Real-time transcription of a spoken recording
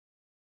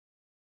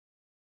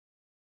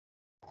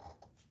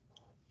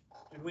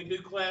Did we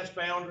do class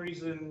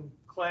boundaries and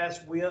class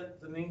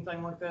width and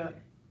anything like that?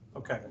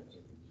 Okay.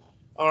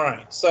 All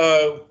right,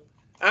 so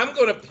I'm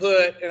going to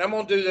put, and I'm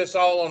going to do this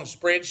all on a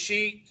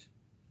spreadsheet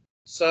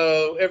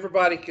so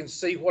everybody can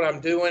see what I'm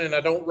doing and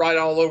I don't write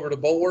all over the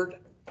board.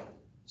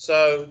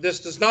 So this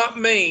does not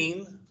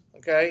mean,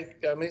 okay,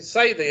 let me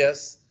say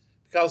this,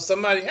 because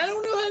somebody, I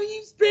don't know how to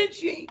use a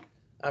spreadsheet.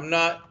 I'm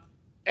not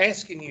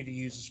asking you to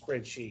use a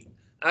spreadsheet.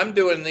 I'm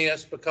doing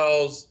this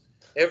because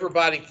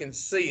everybody can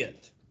see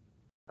it.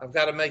 I've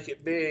got to make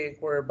it big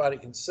where everybody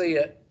can see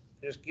it.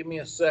 Just give me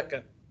a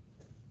second,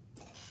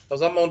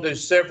 because I'm going to do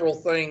several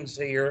things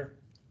here.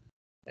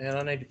 And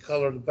I need to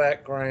color the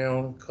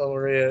background,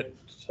 color it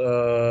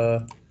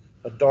a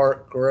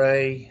dark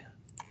gray,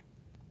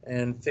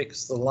 and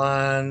fix the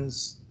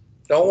lines.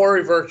 Don't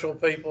worry, virtual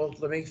people.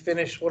 Let me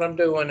finish what I'm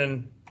doing,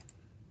 and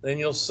then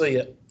you'll see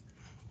it.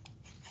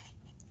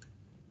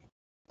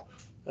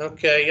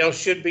 Okay, y'all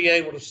should be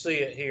able to see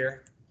it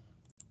here.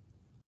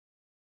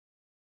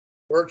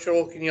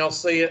 Virtual, can y'all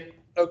see it?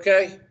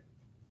 Okay.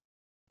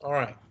 All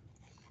right.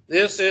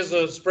 This is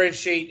a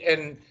spreadsheet,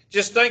 and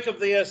just think of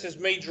this as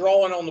me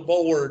drawing on the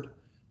board.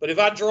 But if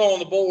I draw on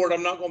the board,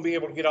 I'm not going to be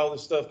able to get all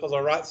this stuff because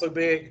I write so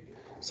big.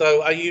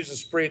 So I use a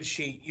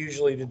spreadsheet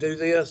usually to do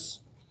this.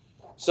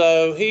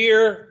 So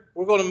here,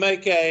 we're going to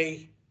make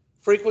a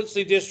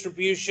frequency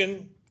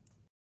distribution.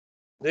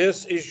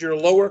 This is your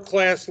lower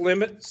class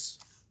limits.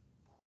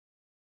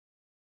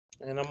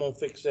 And I'm going to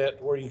fix that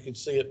where you can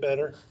see it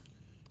better.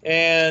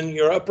 And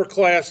your upper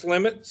class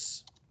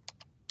limits.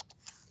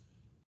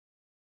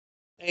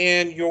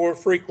 And your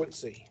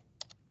frequency.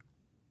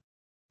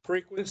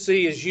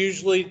 Frequency is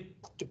usually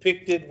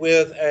depicted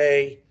with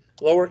a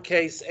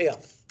lowercase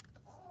f.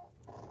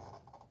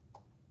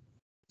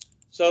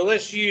 So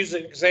let's use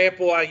an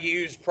example I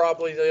used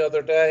probably the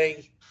other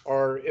day,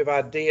 or if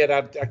I did,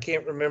 I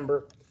can't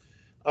remember.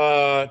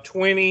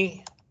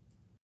 20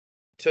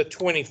 to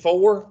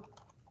 24.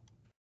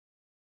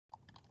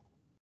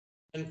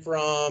 And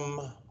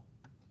from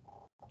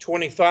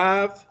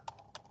 25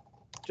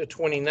 to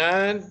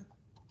 29.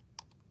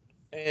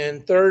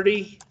 And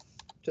 30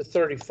 to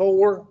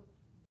 34.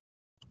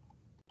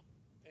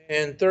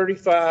 And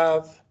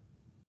 35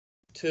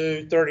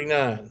 to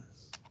 39.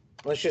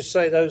 Let's just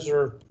say those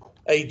are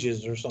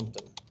ages or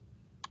something.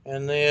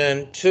 And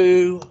then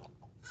 2,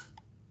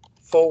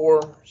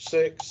 4,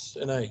 6,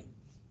 and 8.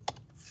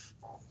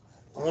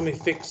 Let me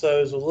fix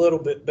those a little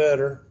bit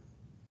better,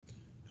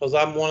 because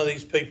I'm one of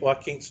these people, I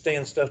can't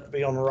stand stuff to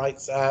be on the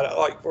right side. I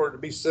like for it to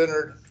be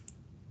centered.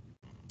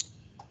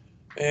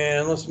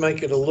 And let's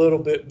make it a little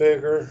bit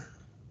bigger.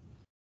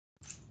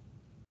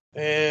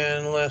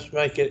 And let's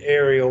make it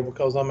Arial,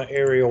 because I'm an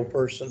Arial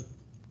person.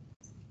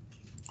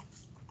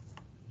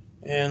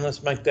 And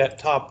let's make that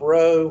top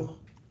row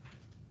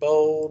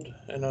bold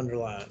and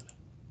underlined.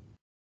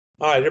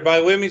 All right,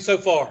 everybody with me so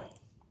far?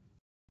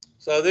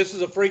 So this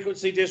is a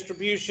frequency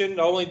distribution.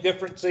 The only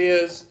difference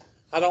is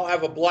I don't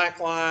have a black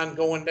line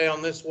going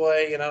down this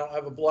way, and I don't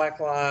have a black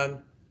line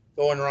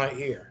going right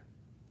here.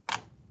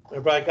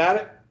 Everybody got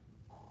it?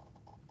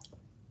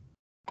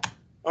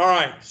 All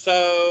right,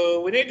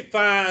 so we need to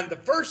find, the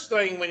first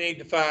thing we need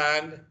to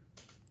find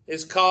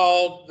is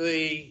called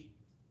the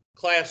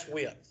class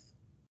width.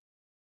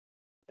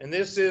 And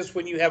this is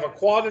when you have a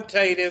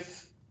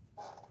quantitative,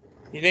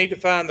 you need to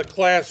find the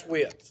class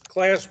width.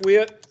 Class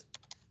width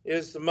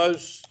is the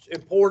most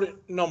important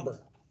number.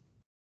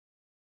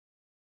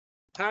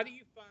 How do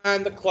you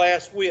find the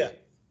class width?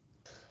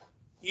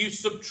 You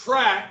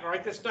subtract,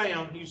 write this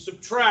down, you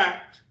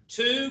subtract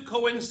two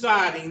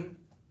coinciding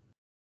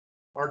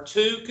or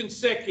two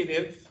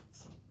consecutive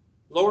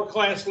lower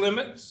class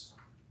limits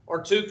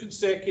or two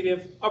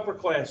consecutive upper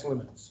class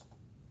limits.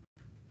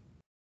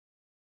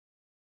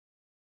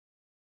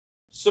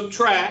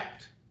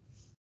 Subtract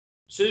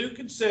two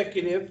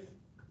consecutive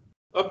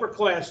upper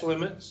class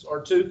limits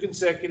or two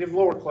consecutive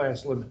lower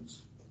class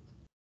limits.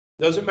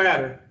 Doesn't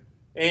matter.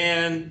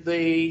 And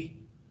the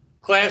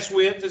class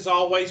width is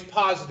always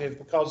positive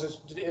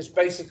because it's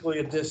basically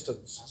a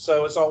distance.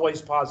 So it's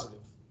always positive.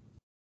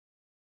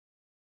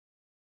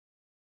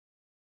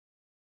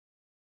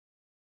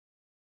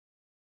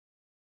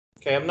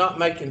 Okay, I'm not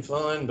making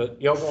fun,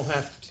 but y'all gonna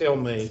have to tell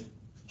me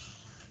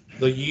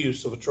the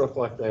use of a truck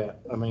like that.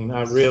 I mean,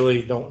 I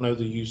really don't know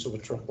the use of a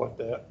truck like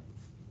that.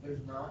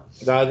 There's not.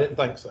 I didn't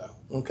think so.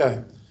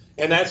 Okay.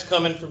 And that's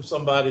coming from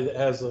somebody that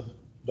has a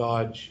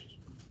Dodge.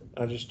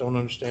 I just don't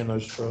understand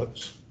those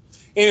trucks.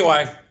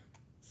 Anyway,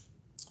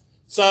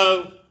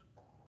 so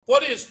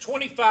what is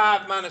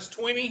 25 minus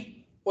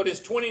 20? What is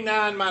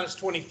 29 minus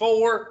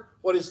 24?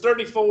 What is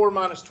 34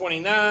 minus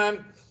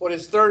 29? What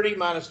is 30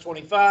 minus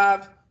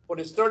 25? What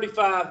is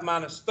 35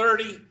 minus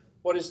 30?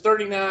 What is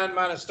 39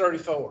 minus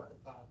 34?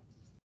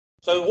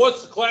 So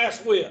what's the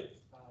class width?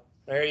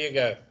 There you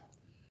go.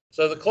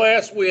 So the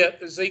class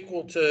width is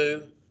equal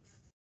to,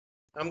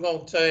 I'm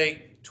going to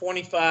take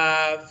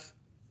 25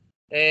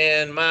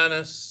 and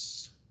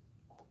minus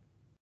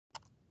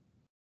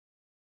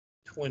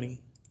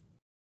 20.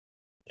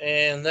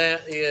 And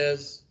that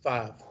is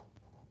 5.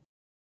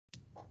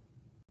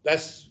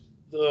 That's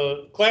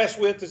the class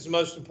width is the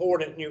most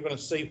important, and you're going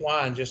to see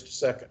why in just a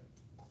second.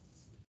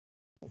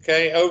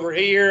 Okay, over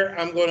here,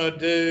 I'm going to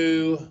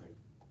do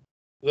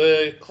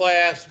the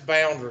class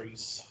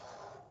boundaries.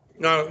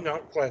 No,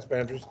 not class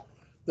boundaries.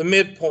 The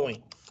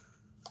midpoint.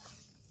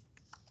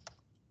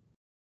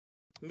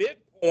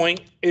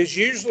 Midpoint is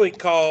usually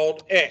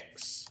called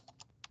X.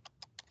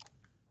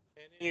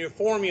 And in your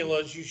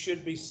formulas, you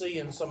should be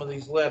seeing some of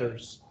these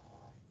letters,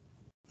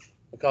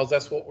 because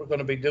that's what we're going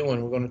to be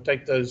doing. We're going to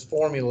take those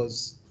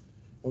formulas.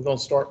 We're going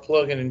to start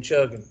plugging and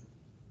chugging.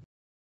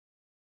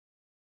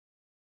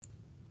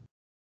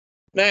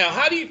 Now,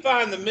 how do you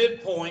find the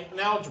midpoint in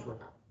algebra?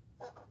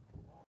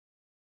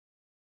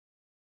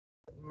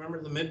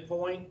 Remember the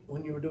midpoint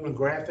when you were doing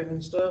graphing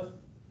and stuff?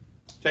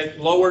 Take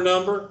the lower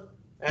number,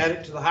 add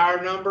it to the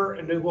higher number,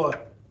 and do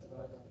what?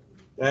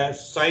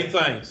 That's the same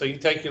thing. So you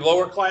take your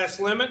lower class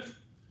limit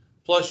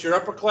plus your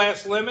upper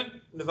class limit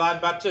and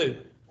divide by 2.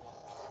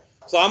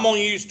 So I'm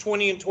going to use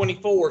 20 and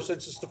 24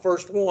 since it's the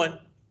first one.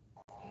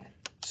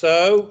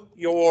 So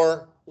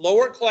your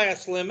lower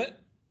class limit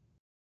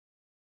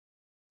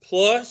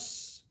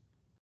plus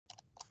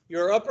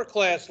your upper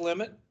class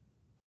limit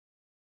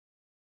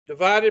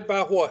divided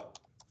by what?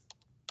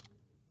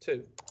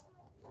 2.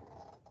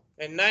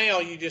 And now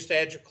you just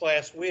add your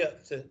class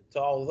width to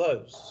all of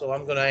those. So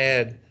I'm going to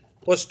add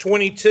plus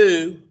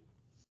 22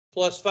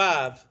 plus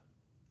 5.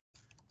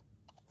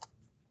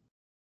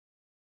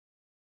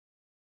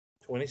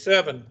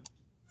 27.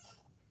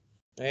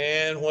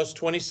 And what's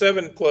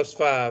 27 plus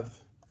 5?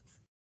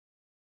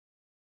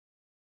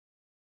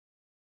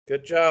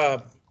 Good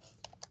job.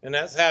 And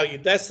that's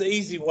the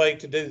easy way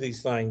to do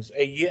these things.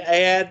 You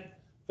add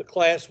the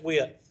class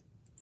width.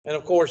 And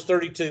of course,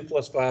 32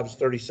 plus 5 is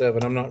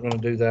 37. I'm not going to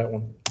do that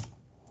one.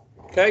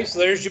 Okay, so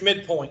there's your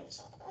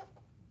midpoints.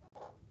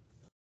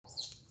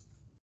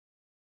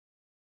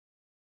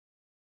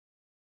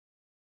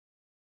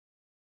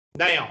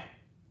 Now,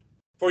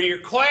 for your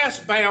class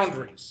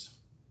boundaries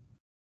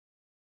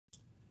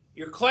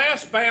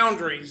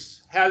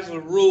has a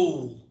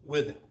rule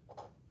with it.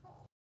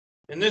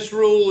 And this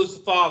rule is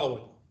the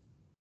following.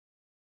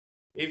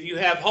 If you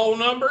have whole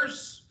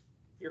numbers,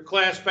 your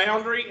class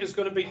boundary is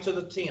going to be to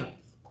the 10th.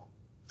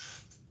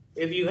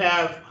 If you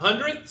have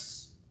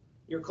hundredths,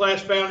 your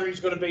class boundary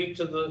is going to be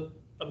to the,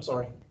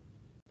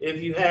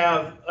 if you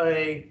have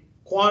a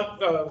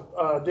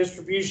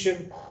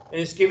distribution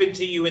and it's given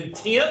to you in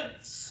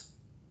tenths,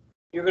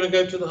 you're going to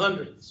go to the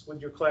hundredths with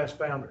your class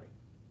boundary.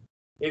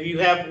 If you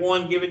have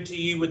one given to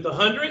you with the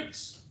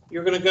hundredths,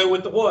 you're going to go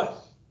with the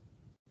what?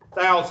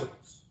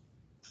 Thousands.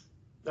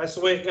 That's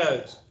the way it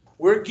goes.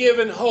 We're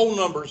given whole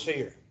numbers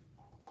here.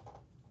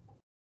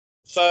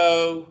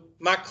 So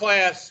my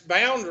class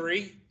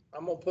boundary,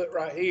 I'm going to put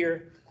right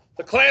here.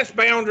 The class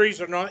boundaries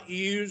are not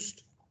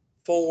used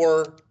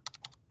for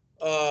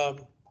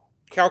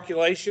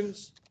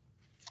calculations.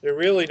 They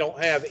really don't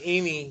have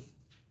any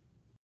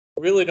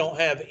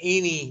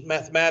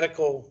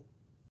mathematical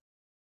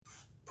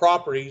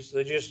properties.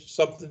 They're just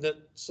something that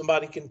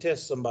somebody can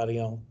test somebody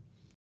on,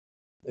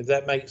 if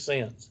that makes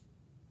sense.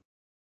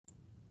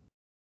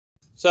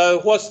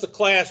 So what's the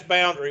class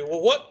boundary?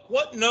 Well,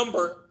 what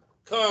number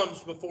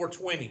comes before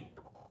 20?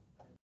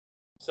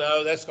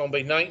 So that's going to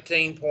be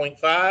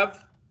 19.5,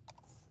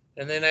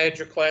 and then add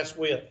your class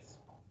width.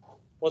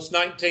 What's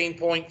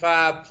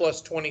 19.5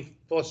 plus 20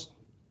 plus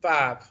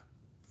 5?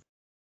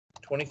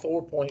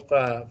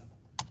 24.5.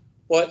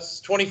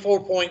 What's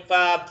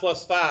 24.5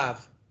 plus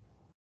 5?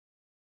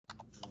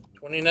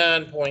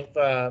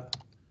 29.5.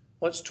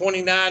 What's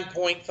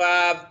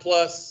 29.5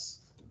 plus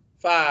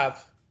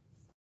 5?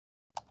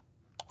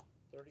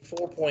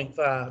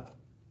 34.5.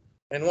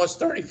 And what's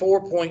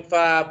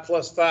 34.5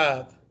 plus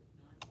 5?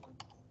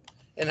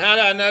 And how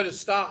do I know to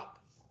stop?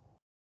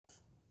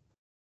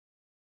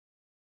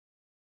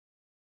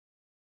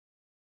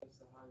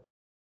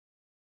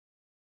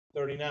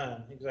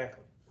 $39,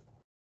 exactly.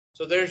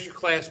 So there's your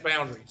class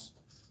boundaries.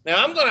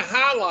 Now I'm going to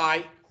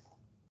highlight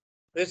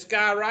this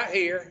guy right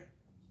here.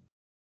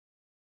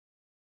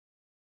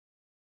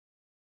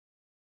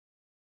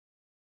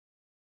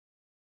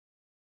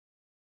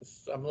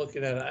 I'm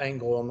looking at an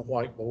angle on the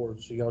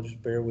whiteboard, so y'all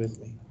just bear with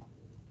me.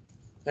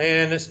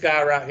 And this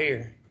guy right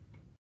here.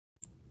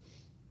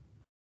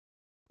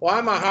 Why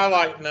am I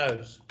highlighting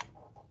those?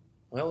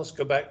 Well, let's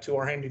go back to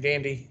our handy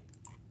dandy.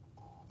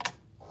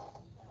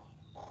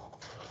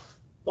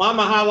 Why am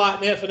I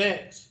highlighting F and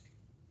X?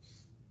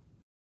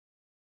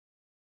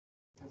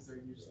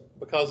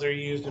 Because they're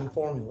used in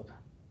formula.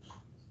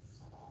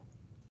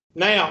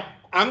 Now,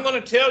 I'm going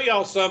to tell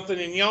y'all something,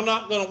 and y'all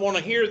not going to want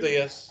to hear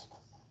this.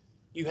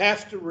 You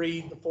have to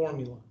read the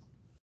formula.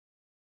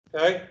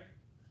 Okay?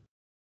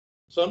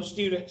 Some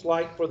students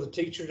like for the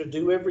teacher to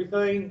do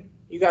everything.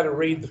 You got to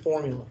read the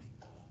formula.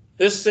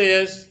 This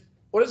says,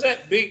 what is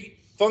that big,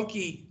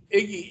 funky,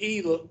 Iggy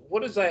E look?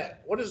 What is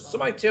that? What is,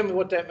 somebody tell me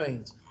what that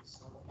means?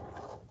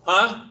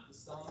 Huh?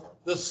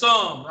 The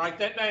sum. Write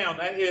that down.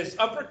 That is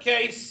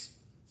uppercase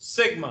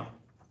sigma.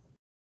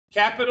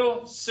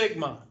 Capital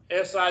sigma.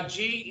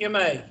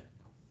 S-I-G-M-A.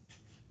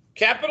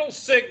 Capital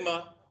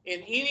sigma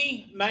in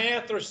any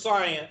math or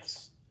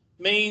science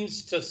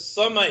means to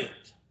summate,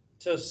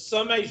 to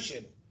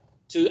summation,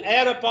 to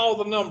add up all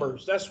the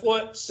numbers. That's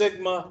what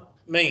sigma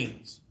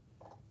means.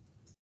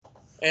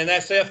 And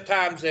that's F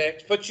times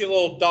X. Put your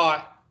little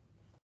dot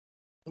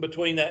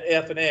between that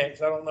F and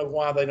X. I don't know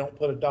why they don't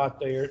put a dot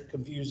there. It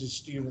confuses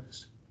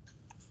students.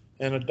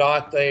 And a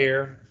dot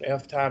there,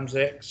 F times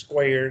X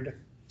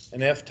squared,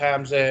 and F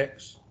times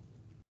X.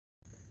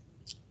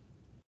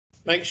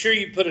 Make sure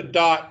you put a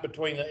dot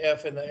between the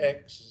F and the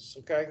X's,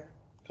 okay?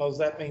 Because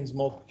that means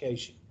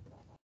multiplication.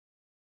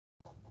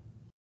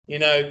 You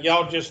know,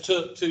 y'all just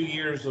took 2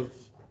 years of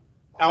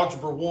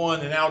Algebra 1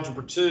 and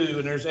Algebra 2,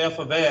 and there's F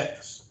of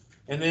X.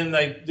 And then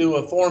they do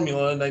a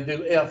formula, and they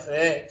do F of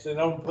X. And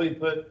don't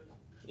put,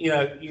 you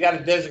know, you got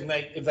to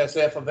designate if that's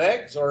F of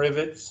X or if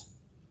it's,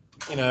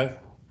 you know,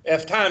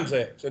 F times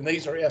X. And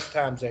these are F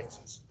times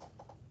X's.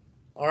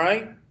 All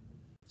right?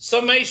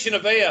 Summation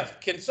of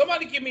F. Can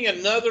somebody give me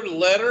another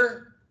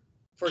letter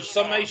for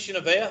summation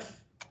of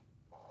F?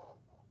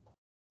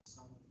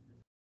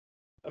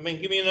 I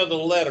mean, give me another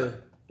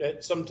letter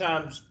that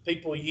sometimes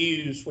people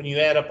use when you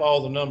add up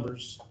all the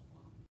numbers.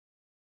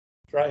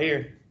 It's right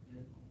here.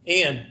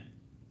 N.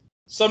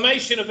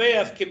 Summation of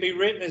F can be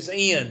written as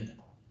N.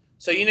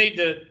 So you need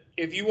to,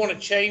 if you want to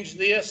change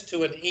this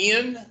to an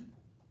N,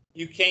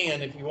 you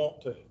can if you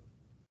want to.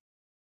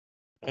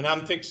 And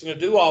I'm fixing to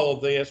do all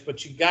of this,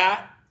 but you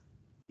got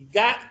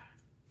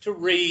to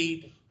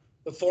read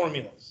the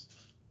formulas.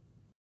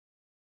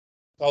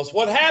 Because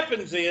what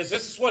happens is,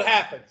 this is what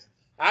happens.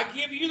 I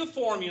give you the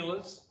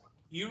formulas,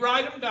 you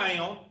write them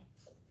down,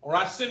 or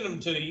I send them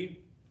to you,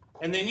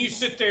 and then you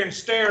sit there and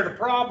stare at a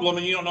problem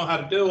and you don't know how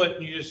to do it,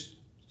 and you just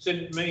send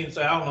it to me and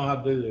say, I don't know how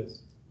to do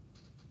this.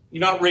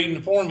 You're not reading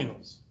the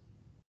formulas,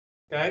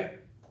 okay?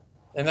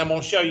 And I'm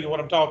going to show you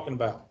what I'm talking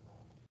about.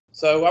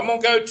 So I'm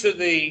going to go to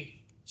the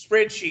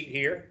spreadsheet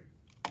here.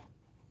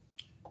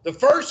 The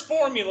first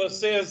formula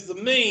says the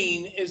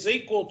mean is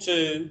equal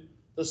to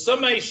the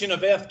summation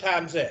of F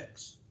times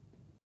X.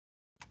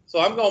 So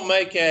I'm going to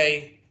make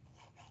a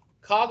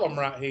column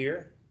right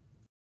here,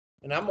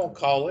 and I'm going to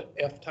call it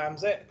F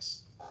times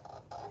X.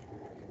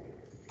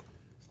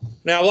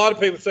 Now, a lot of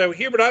people say, well,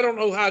 here, but I don't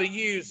know how to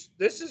use,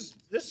 this is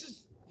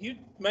you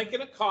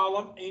making a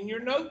column in your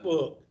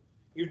notebook.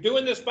 You're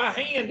doing this by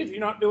hand if you're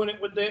not doing it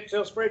with the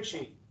Excel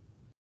spreadsheet.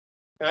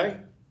 Okay?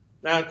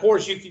 Now, of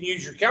course, you can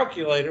use your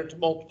calculator to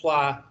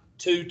multiply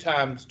 2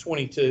 times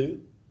 22.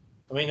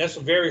 I mean, that's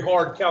a very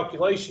hard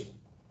calculation.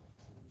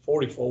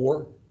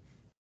 44.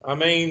 I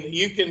mean,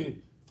 you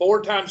can,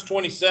 4 times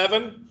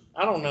 27,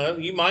 I don't know,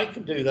 you might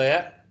can do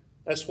that.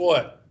 That's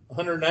what,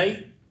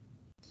 108?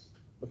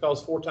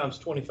 Because 4 times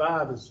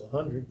 25 is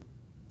 100.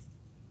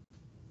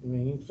 I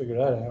mean, you can figure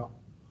that out.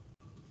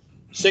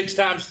 6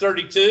 times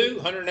 32,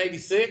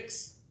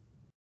 186,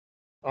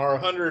 or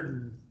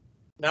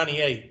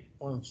 198,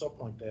 or something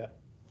like that.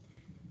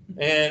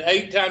 And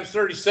 8 times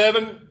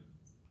 37,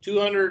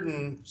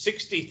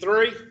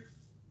 263,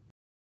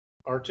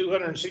 or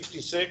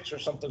 266, or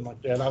something like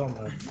that. I don't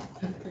know.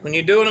 When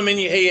you're doing them in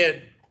your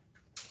head,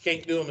 you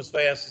can't do them as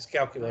fast as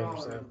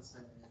calculators do.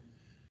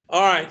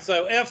 All right,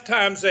 so F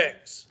times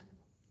X.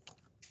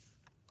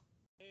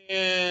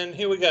 And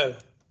here we go.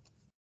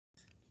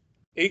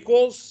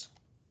 Equals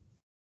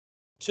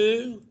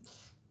 2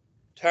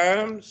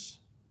 times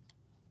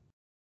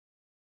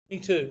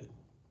 22.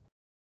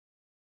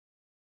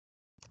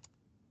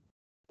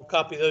 We'll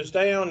copy those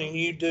down, and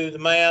you do the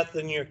math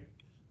in your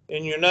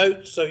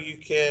notes so you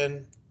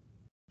can.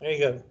 There you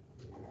go.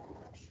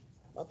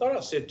 I thought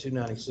I said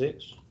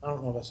 296. I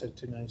don't know if I said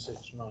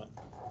 296 or not.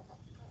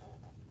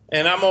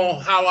 And I'm going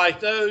to highlight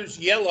those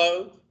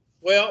yellow.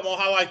 Well, I'm going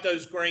to highlight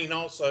those green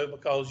also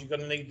because you're going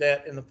to need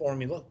that in the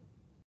formula.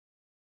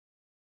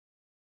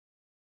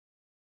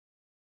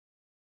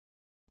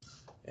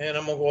 And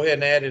I'm going to go ahead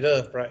and add it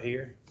up right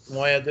here. I'm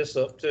going to add this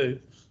up too.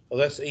 So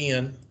that's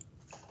N.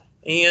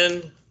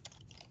 N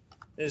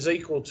is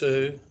equal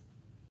to,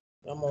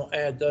 I'm going to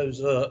add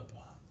those up.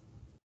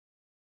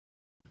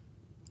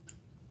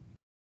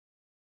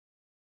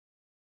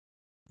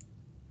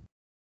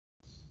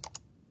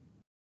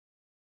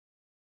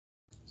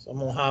 So I'm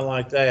going to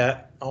highlight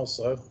that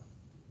also,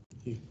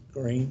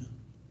 green.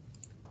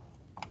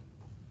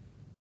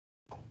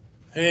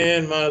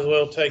 And might as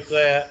well take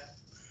that,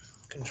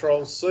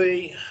 Control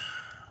C,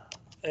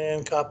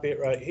 and copy it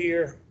right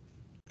here,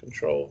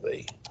 Control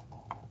V.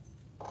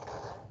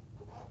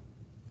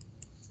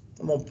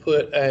 I'm going to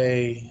put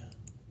a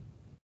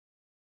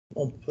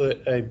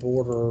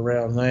border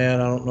around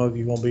that. I don't know if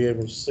you're going to be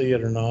able to see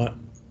it or not.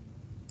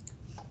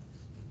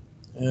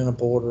 And a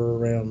border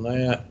around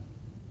that.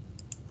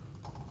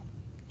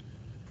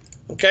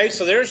 Okay,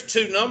 so there's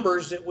 2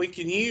 numbers that we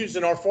can use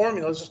in our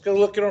formulas. Let's go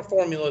look at our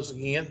formulas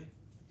again.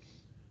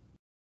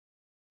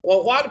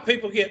 Well, why do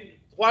people get,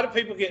 well,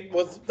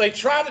 they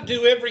try to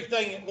do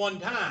everything at one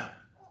time,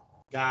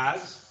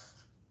 guys.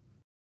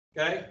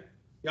 Okay?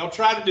 Y'all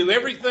try to do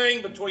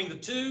everything between the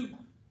 2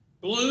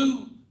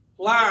 blue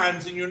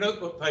lines in your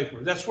notebook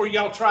paper. That's where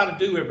y'all try to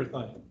do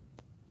everything.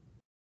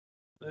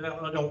 It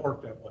don't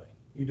work that way.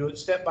 You do it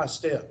step by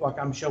step, like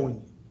I'm showing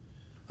you.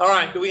 All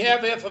right, do we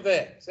have f of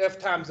x? F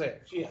times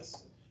x,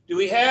 yes. Do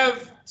we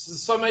have the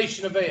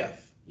summation of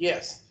f?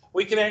 Yes.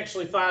 We can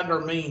actually find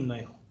our mean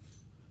now.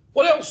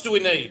 What else do we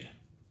need?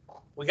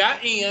 We got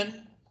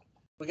n,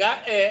 we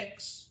got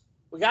x,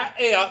 we got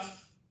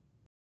f.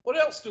 What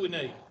else do we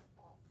need?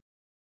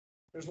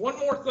 There's one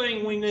more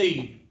thing we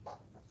need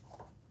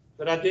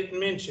that I didn't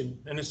mention,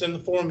 and it's in the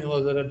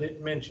formula that I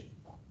didn't mention.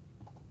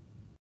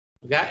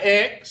 We got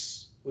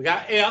x, we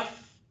got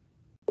f,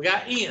 we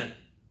got n.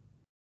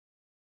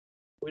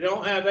 We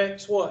don't have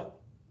x what?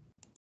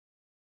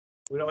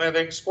 We don't have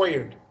x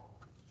squared.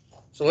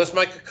 So let's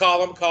make a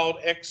column called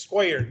x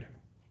squared.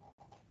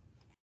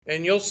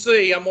 And you'll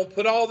see I'm going to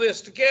put all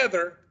this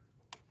together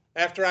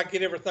after I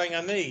get everything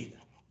I need.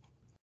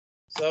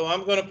 So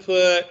I'm going to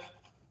put,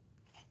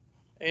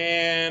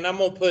 and I'm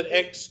going to put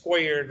x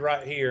squared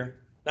right here.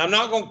 Now I'm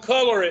not going to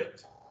color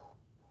it.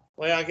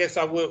 Well, I guess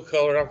I will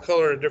color it. I'll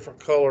color it a different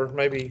color,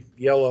 maybe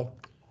yellow.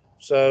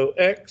 So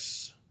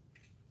x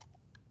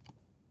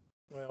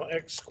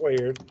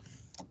squared.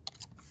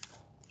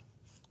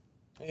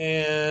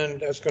 And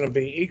that's going to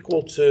be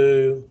equal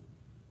to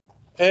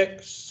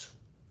x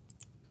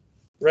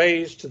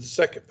raised to the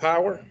second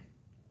power.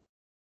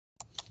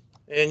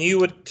 And you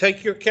would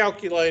take your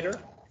calculator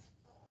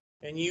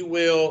and you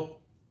will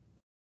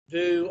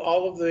do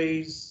all of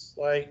these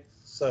like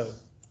so.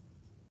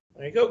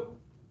 There you go.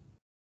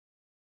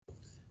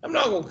 I'm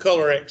not going to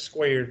color x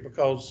squared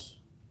because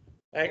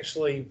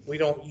actually we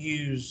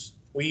use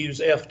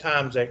f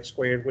times x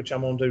squared, which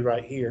I'm going to do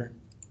right here.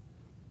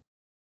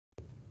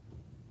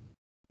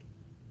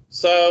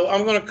 So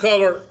I'm going to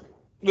color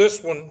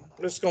this one.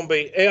 This is going to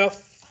be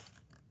f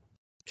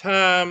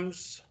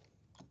times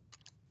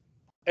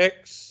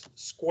x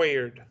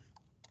squared.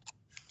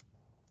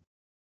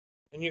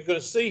 And you're going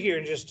to see here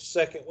in just a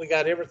second, we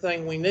got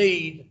everything we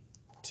need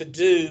to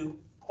do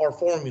our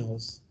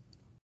formulas.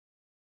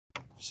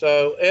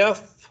 So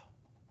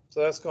so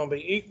that's going to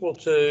be equal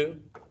to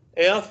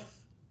f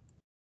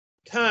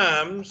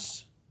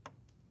times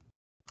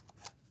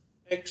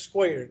x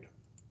squared.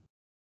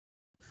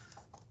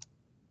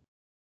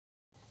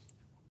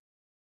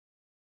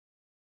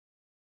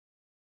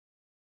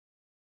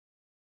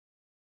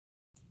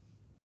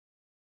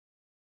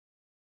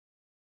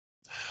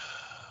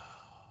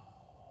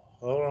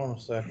 Hold on a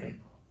second.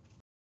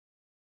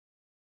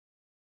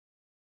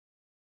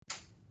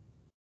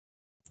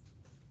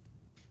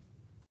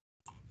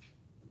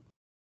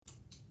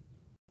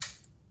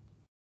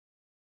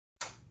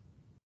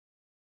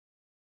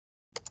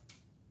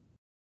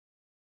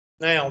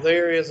 Now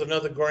there is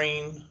another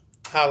green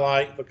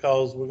highlight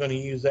because we're going to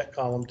use that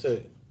column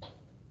too.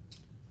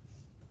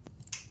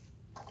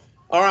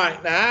 All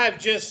right, now I've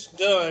just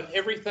done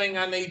everything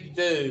I need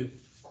to do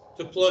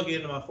to plug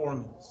into my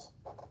formulas.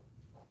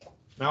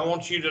 Now I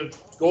want you to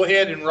go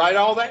ahead and write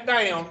all that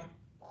down.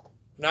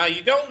 Now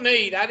you don't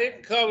need, I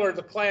didn't color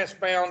the class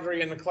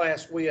boundary and the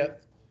class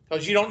width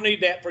because you don't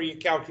need that for your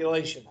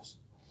calculations.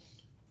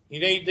 You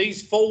need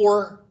these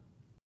 4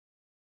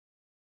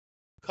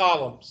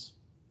 columns.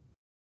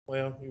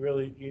 Well,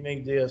 you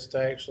need this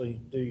to actually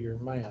do your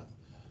math.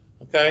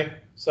 Okay,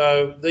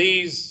 so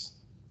these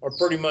are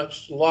pretty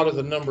much a lot of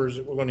the numbers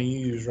that we're going to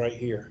use right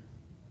here.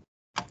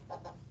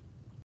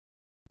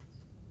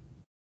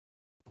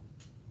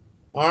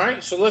 All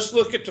right, so let's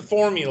look at the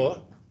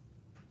formula.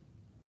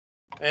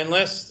 And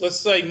let's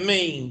say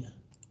mean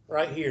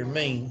right here,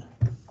 mean.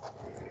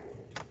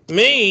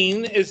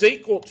 Mean is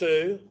equal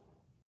to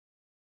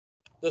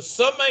the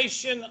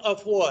summation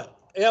of what?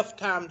 F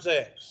times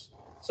x.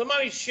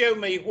 Somebody show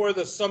me where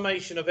the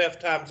summation of f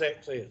times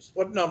x is.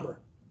 What number?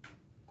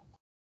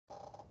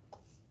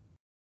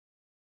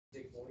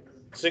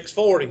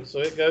 640. So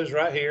it goes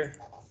right here.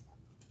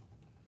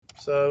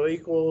 So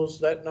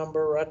equals that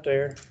number right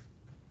there.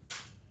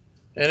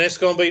 And it's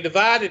going to be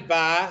divided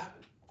by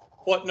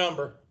what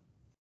number?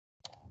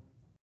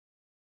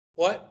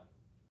 What?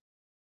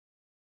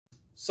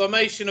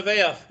 Summation of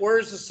f.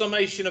 Where's the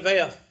summation of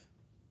f?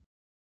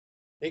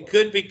 It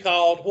could be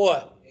called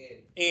what?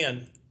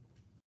 N.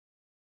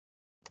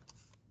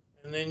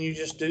 And then you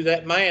just do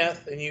that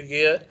math and you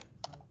get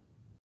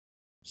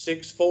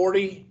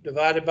 640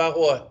 divided by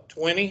what?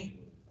 20?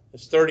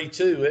 It's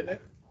 32, isn't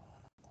it?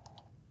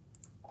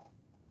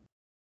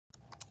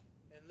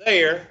 And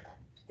there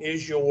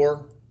is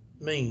your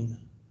mean.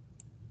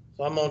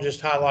 So I'm going to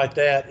just highlight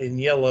that in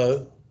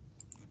yellow.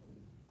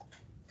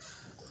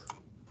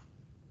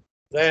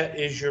 That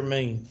is your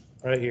mean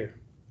right here,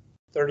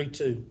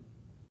 32.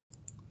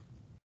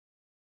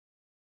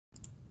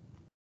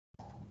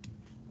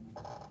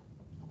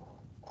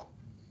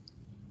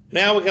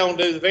 Now we're going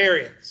to do the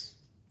variance.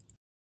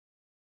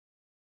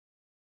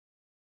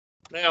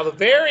 Now the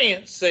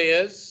variance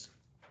says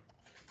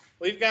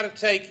we've got to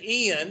take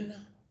n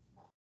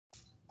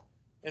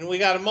and we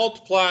got to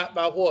multiply it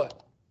by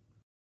what?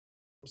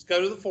 Let's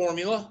go to the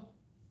formula.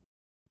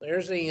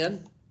 There's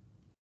n.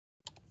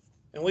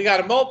 And we got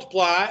to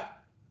multiply it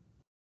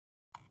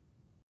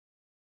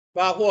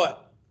by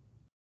what?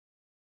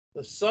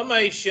 the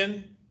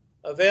summation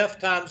of f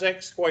times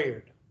x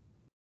squared.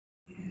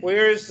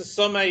 Where is the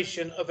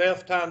summation of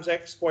f times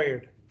x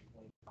squared?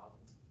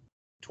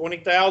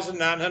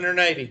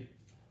 20,980.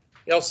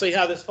 Y'all see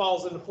how this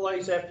falls into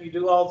place after you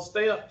do all the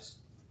steps?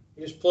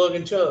 You just plug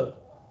and chug.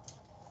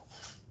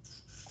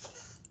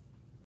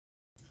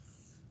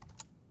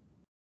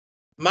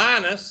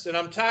 Minus, and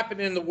I'm typing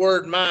in the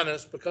word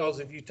minus because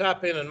if you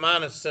type in a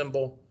minus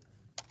symbol,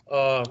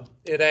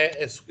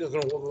 it's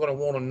going to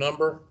want a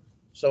number.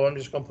 So I'm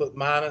just going to put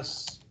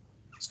minus.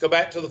 Let's go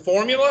back to the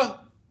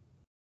formula.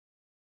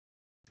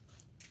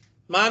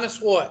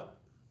 Minus what?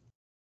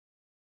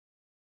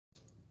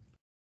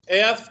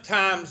 F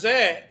times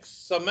x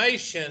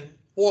summation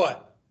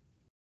what?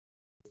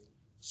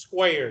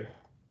 Squared.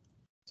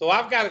 So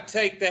I've got to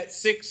take that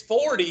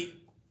 640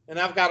 and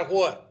I've got to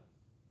what?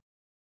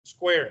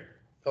 Square it,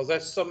 because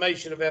that's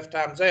summation of f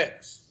times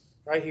x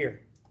right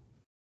here.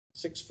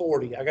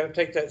 640. I got to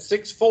take that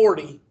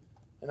 640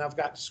 and I've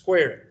got to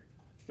square it.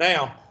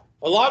 Now,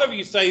 a lot of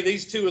you say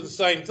these two are the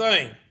same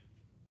thing.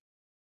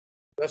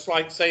 That's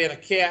like saying a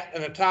cat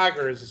and a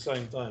tiger is the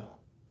same thing.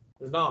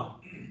 They're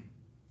not.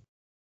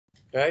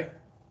 Okay?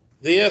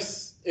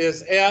 This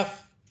is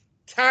f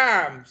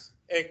times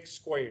x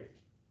squared.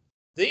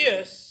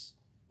 This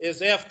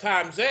is f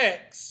times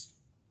x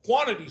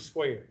quantity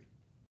squared.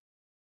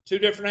 Two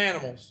different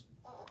animals.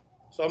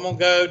 So I'm going to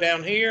go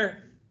down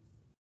here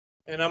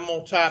and I'm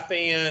going to type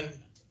in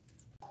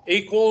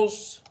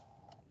equals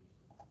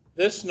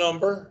this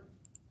number,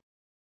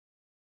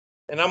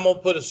 and I'm going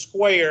to put a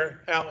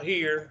square out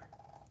here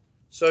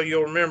so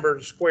you'll remember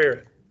to square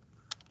it.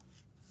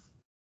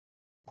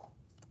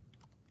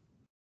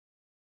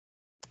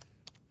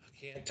 I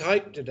can't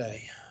type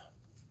today.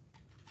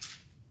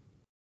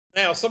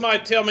 Now,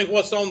 somebody tell me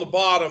what's on the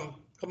bottom.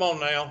 Come on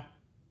now.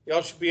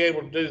 Y'all should be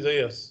able to do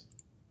this.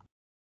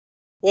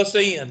 What's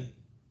n?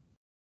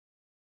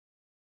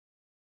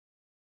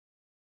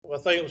 Well,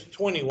 I think it was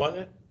 20,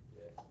 wasn't it?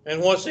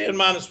 And what's n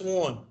minus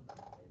 1?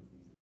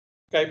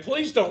 Okay,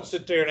 please don't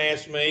sit there and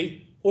ask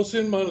me, what's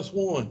n minus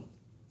 1?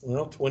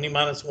 Well, 20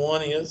 minus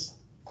 1 is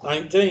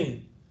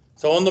 19.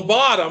 So on the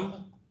bottom,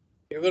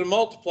 you're going to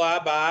multiply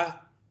by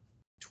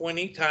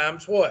 20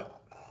 times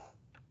what?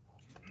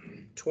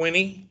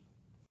 20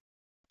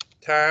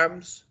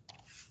 times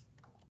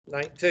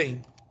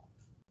 19.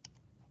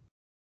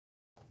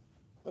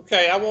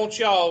 Okay, I want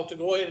y'all to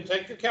go ahead and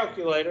take your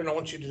calculator, and I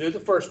want you to do the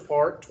first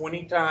part,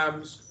 20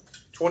 times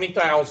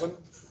 20,000,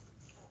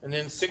 and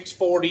then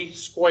 640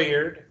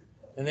 squared,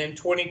 and then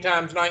 20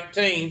 times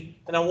 19,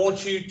 and I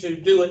want you to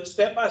do it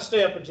step by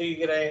step until you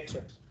get an answer,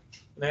 and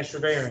that's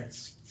your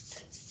variance.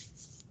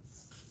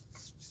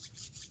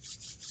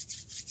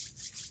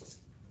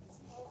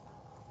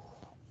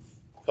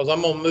 Because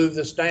I'm going to move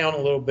this down a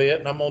little bit,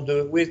 and I'm going to do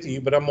it with you,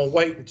 but I'm going to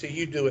wait until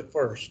you do it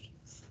first.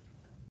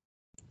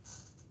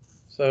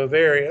 So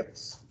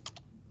variance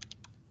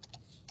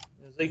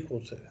is equal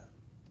to.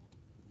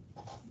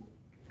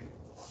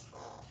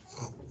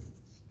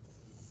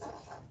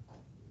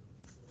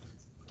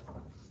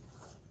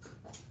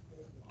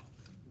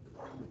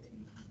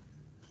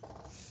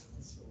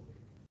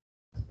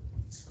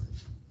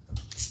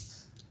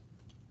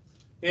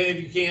 And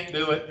if you can't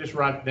do it, just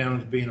write it down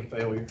as being a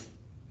failure.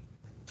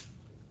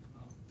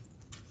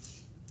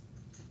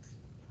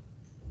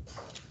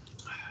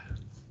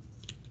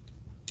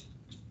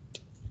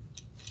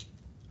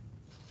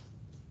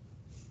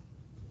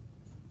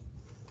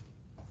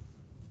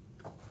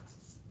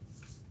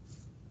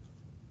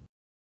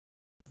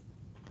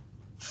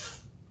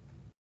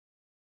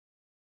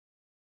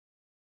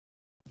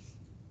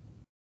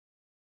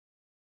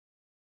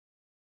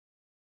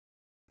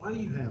 Why do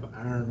you have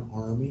Iron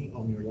Army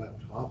on your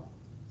laptop?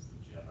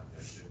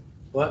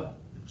 What?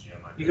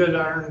 You go to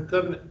Iron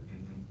Covenant?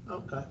 Mm-hmm.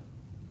 Okay.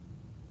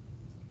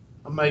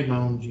 I made my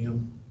own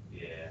gym.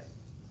 Yeah.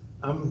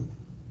 I'm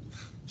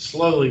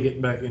slowly getting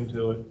back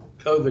into it.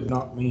 COVID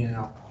knocked me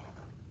out.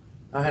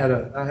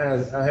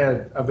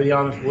 I'll be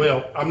honest,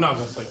 well, I'm not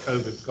going to say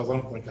COVID because I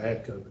don't think I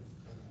had COVID.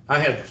 I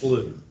had the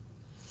flu.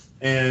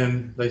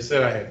 And they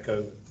said I had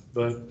COVID.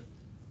 But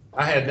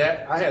I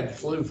had the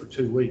flu for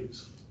 2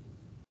 weeks.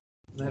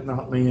 That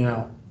knocked me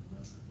out.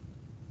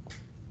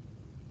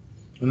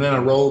 And then I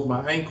rolled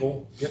my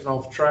ankle getting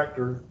off the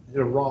tractor,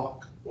 hit a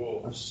rock.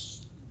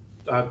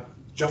 I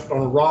jumped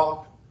on a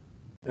rock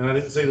and I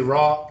didn't see the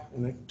rock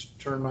and it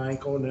turned my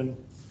ankle. And then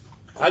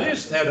I've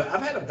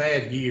had a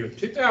bad year.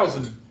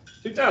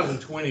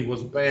 2020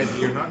 was a bad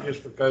year, not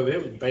just for COVID. It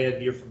was a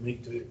bad year for me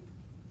too.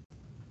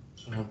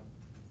 So,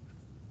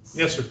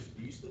 yes, sir.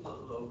 Do you still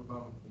live over by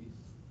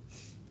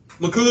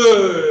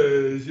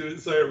McClure's. You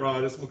didn't say it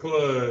right. It's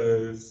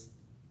McClure's.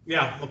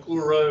 Yeah,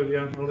 McClure Road.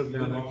 Yeah, I live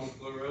down there.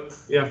 McClure Road?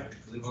 Yeah.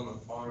 Live on the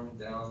farm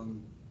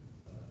down.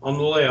 On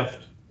the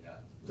left. Yeah.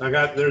 I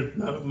got there's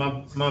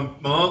my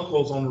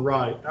uncle's on the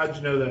right. How'd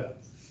you know that?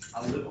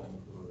 I live on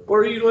McClure Road.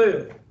 Where do you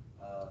live?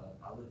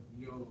 I live,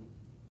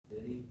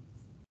 Denny.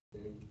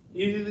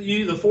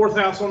 You the fourth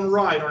house on the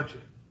right, aren't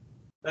you?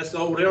 That's the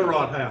old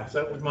Elrod house.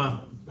 That was my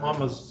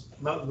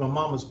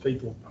mama's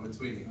people. I'm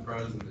between the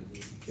Crows and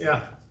the.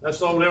 Yeah, that's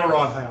the old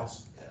Elrod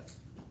house.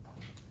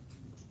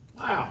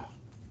 Wow.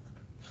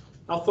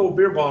 I'll throw a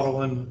beer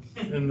bottle in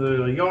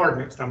the yard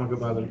next time I go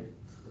by there.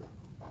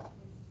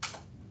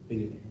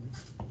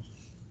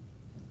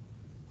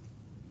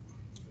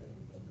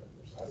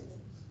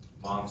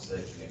 Mom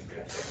said she didn't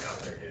get out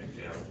there getting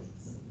gym.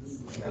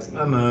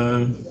 I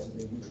know.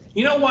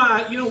 You know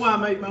why I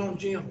made my own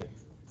gym?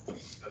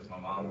 Because my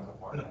mom was a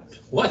part of it.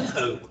 What?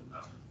 No.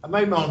 I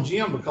made my own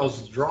gym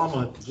because of the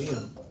drama at the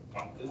gym.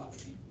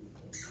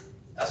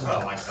 That's what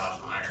I like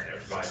about Iron.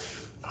 Everybody's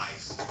just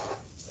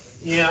nice.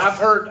 Yeah, I've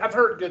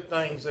heard good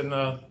things, and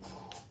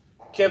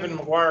Kevin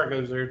McGuire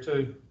goes there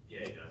too. Yeah,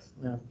 he does.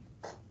 Yeah.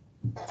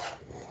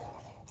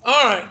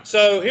 All right,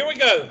 so here we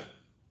go.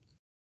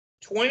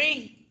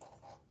 20.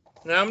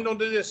 Now I'm gonna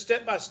do this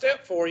step by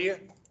step for you,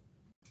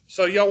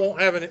 so y'all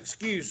won't have an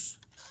excuse.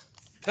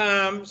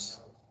 Times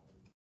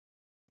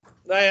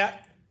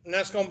that, and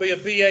that's gonna be a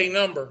BA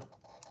number.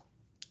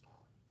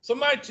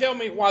 Somebody tell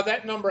me why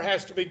that number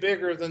has to be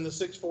bigger than the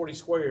 640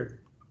 squared.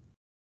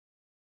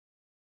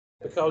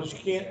 Because you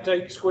can't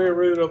take the square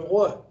root of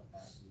what?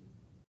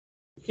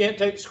 You can't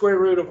take the square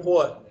root of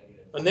what?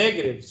 A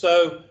negative.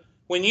 So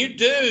when you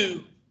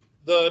do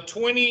the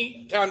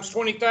 20 times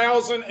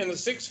 20,000 and the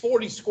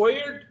 640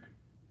 squared,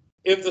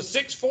 if the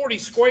 640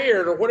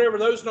 squared or whatever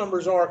those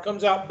numbers are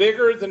comes out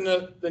bigger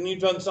then you've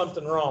done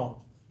something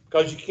wrong,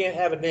 because you can't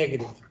have a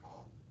negative.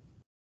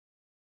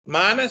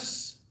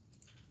 Minus,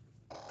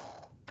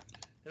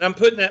 and I'm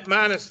putting that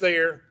minus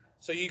there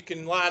so you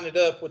can line it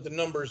up with the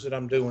numbers that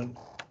I'm doing.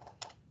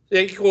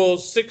 It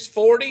equals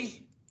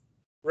 640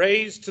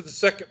 raised to the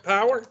second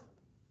power.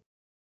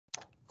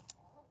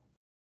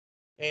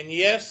 And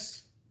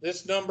yes,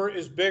 this number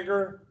is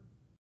bigger.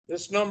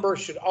 This number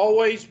should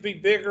always be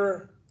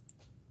bigger.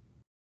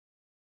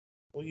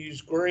 We'll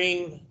use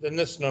green than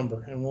this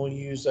number, and we'll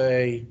use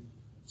a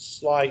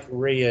slight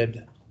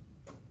red.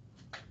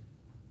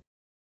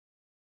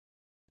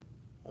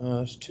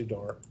 It's too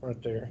dark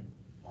right there.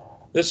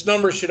 This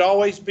number should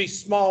always be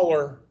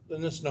smaller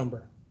than this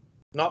number,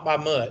 not by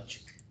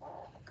much.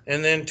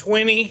 And then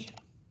 20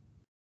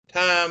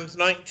 times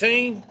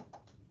 19.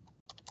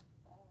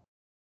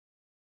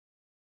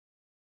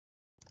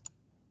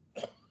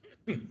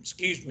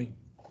 Excuse me.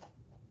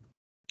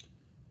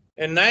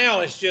 And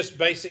now it's just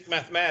basic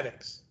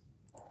mathematics.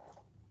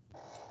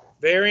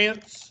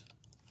 Variance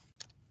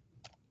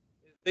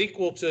is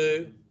equal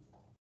to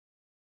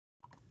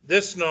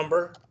this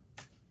number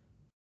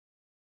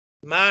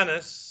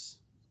minus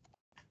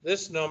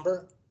this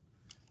number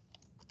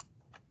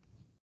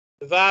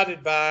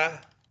divided by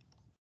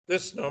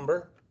this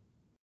number,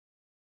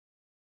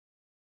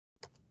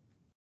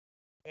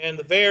 and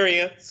the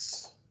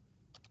variance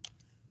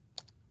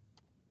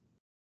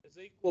is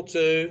equal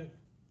to,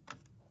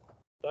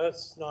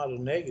 that's not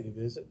a negative,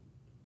 is it?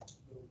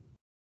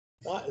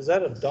 What, is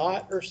that a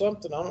dot or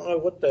something? I don't know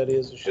what that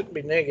is. It shouldn't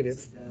be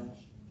negative.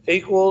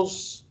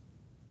 Equals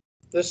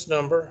this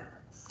number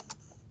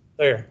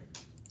there.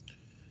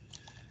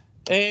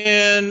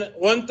 And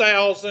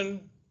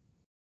 1,000,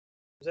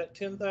 is that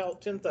 10,000?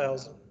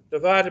 10,000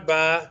 divided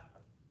by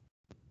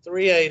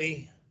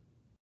 380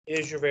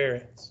 is your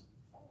variance.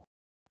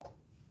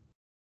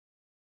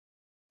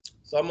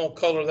 So I'm going to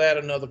color that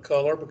another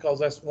color because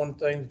that's one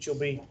thing that you'll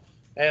be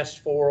asked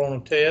for on a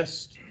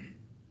test.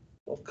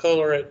 We'll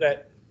color it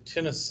that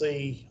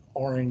Tennessee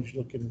orange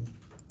looking.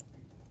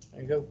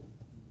 There you go.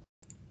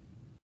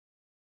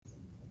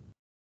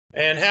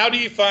 And how do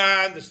you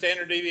find the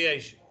standard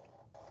deviation?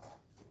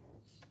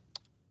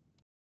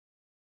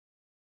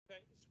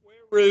 Take the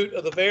square root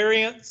of the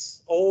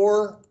variance,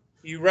 or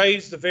you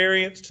raise the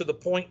variance to the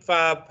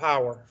 0.5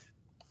 power.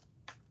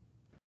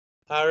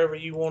 However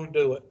you want to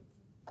do it.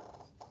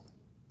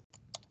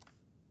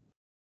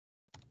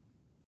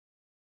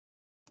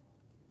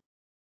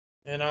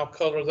 And I'll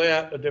color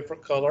that a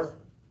different color.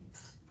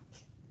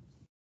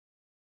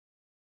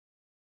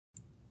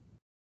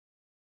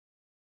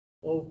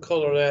 We'll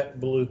color that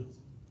blue.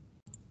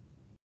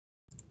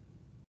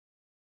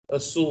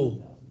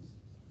 Azul.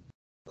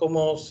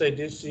 ¿Cómo se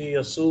dice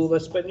azul en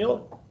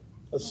español?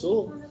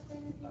 Azul.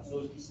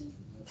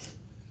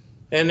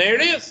 And there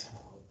it is.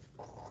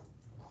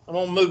 I'm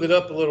going to move it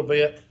up a little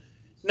bit.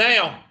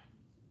 Now,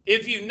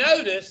 if you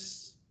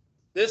notice,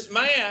 this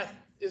math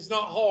is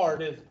not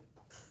hard, is it?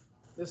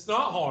 It's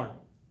not hard.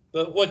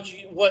 But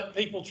what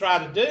people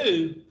try to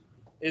do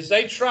is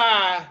they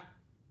try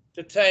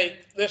to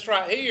take this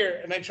right here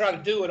and they try to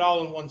do it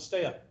all in one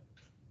step,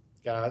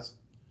 guys.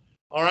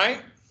 All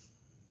right?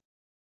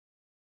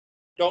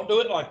 Don't do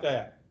it like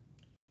that.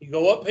 You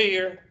go up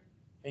here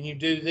and you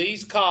do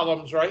these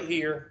columns right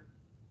here.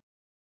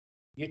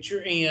 Get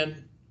your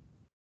end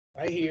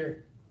right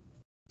here.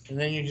 And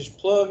then you just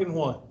plug and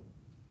what?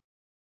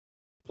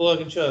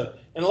 Plug and chug.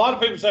 And a lot of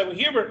people say, well,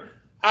 Hubert,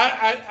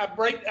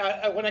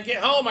 when I get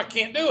home, I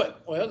can't do it.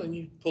 Well, then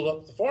you pull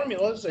up the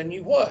formulas and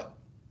you what?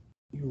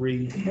 You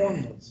read the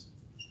formulas.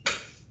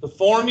 The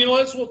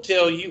formulas will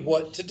tell you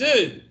what to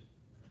do.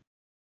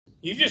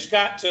 You just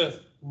got to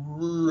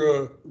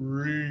read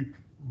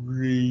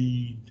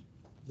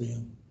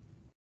them.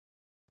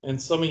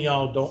 And some of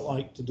y'all don't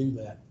like to do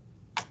that.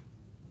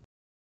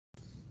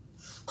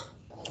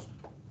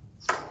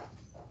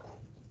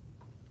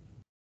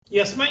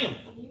 Yes, ma'am.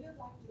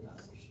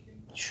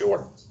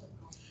 Sure.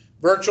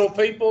 Virtual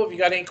people, if you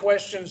got any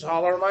questions,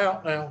 holler them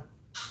out now.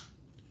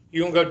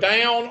 You want to go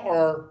down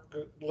or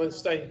let's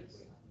stay?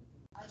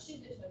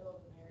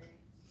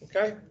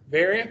 Okay,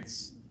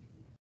 variance.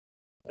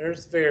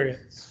 There's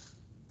variance.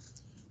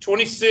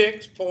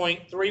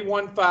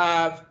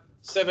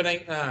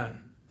 26.315789.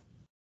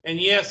 And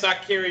yes, I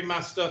carry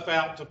my stuff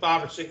out to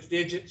 5 or 6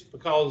 digits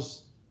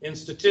because in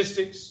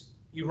statistics,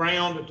 you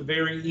round at the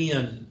very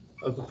end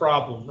of the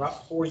problem. Right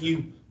before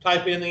you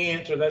type in the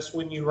answer, that's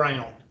when you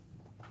round.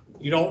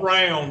 You don't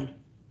round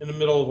in the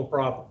middle of a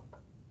problem.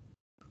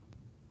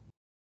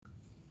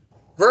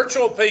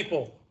 Virtual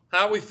people,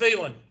 how are we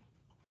feeling?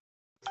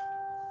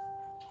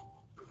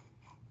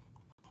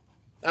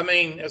 I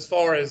mean, as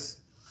far as,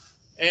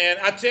 and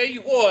I tell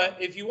you what,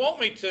 if you want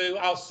me to,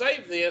 I'll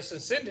save this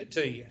and send it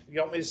to you.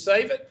 You want me to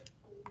save it?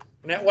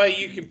 And that way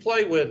you can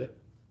play with it.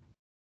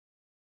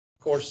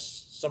 Of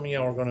course, some of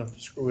y'all are going to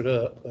screw it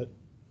up, but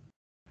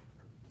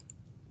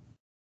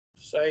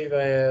save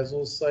as,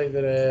 we'll save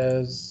it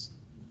as,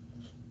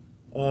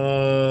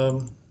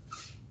 what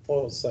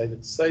will save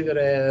it? Save it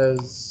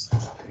as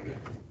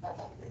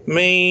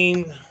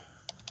mean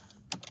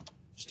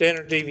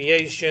standard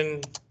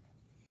deviation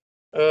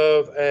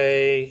of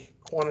a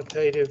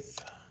quantitative,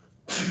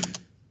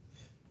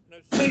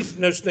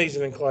 no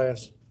sneezing in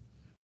class,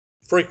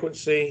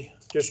 frequency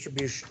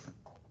distribution.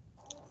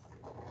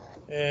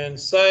 And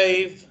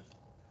save,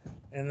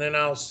 and then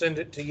I'll send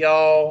it to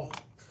y'all.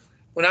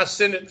 When I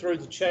send it through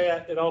the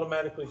chat, it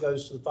automatically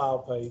goes to the file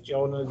page.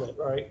 Y'all know that,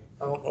 right?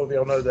 I don't know if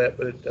y'all know that,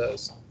 but it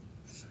does.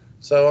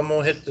 So I'm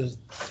gonna hit the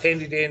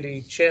handy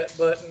dandy chat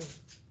button,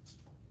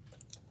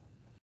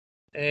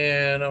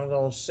 and I'm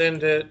gonna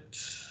send it,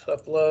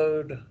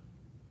 upload.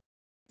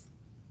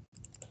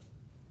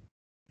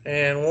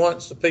 And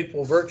once the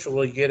people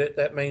virtually get it,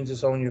 that means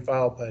it's on your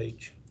file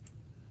page.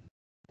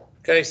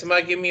 Okay,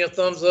 somebody give me a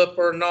thumbs up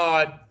or a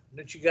nod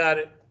that you got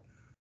it.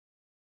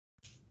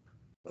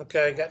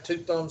 Okay, got 2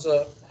 thumbs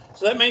up.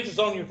 So that means it's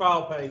on your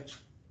file page.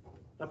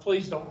 Now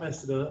please don't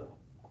mess it up.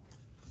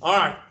 All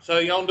right, so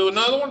you want to do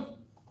another one?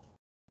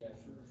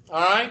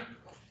 All right.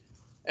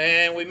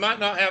 And we might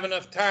not have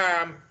enough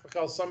time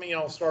because some of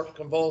y'all start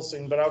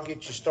convulsing, but I'll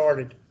get you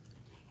started.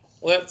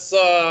 Let's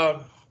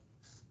go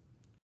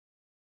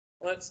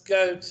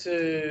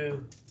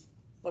to,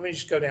 let me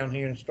just go down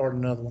here and start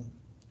another one.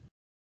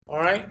 All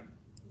right.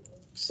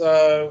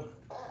 So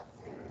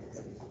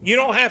you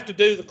don't have to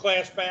do the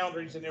class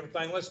boundaries and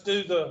everything. Let's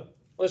do the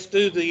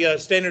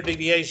standard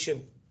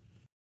deviation.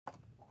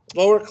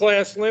 Lower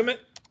class limit,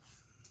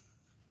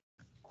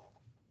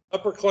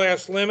 upper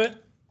class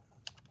limit,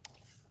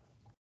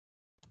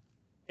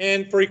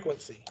 and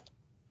frequency.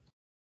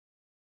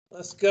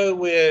 Let's go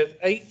with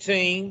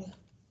 18.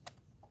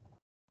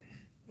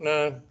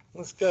 No,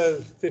 let's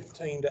go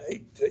 15 to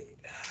 18.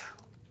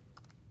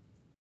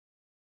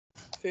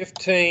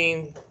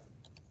 15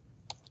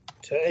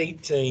 to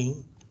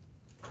 18.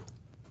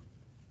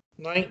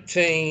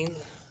 19,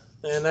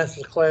 and that's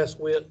the class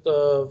width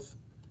of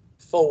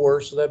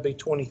 4, so that'd be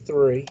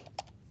 23.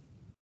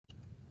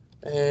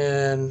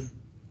 And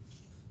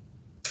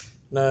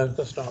no,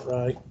 that's not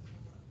right.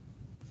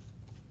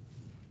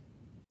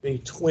 Be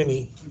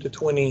 20 to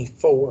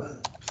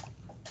 24.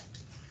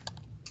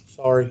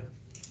 Sorry.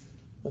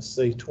 Let's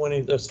see,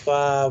 20, that's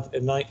 5,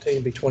 and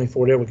 19 be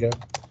 24. There we go.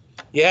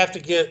 You have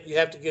to get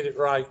it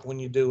right when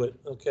you do it.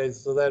 Okay,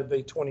 so that'd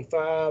be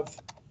 25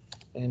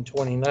 and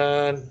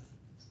 29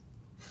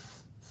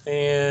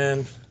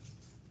 and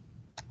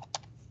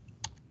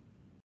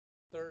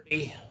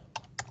 30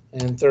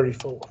 and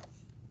 34.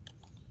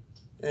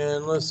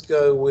 And let's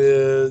go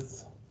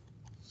with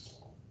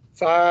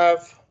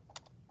 5,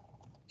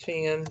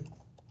 10,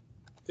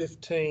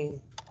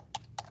 15,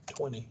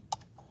 20.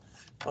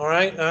 All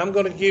right, now I'm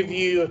going to give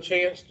you a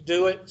chance to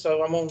do it.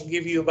 So I'm going to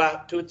give you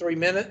about 2 or 3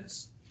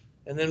 minutes,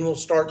 and then we'll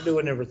start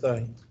doing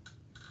everything.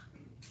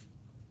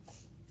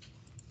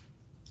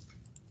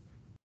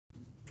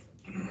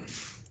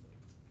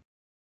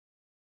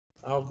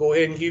 I'll go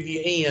ahead and give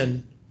you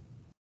N.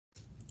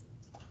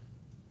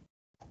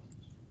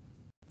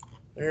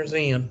 There's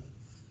N.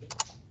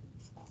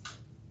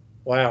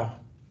 Wow,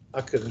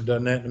 I couldn't have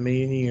done that in a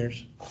million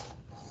years.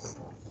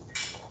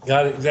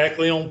 Got it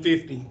exactly on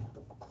 50.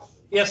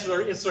 Yes,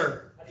 sir. Yes,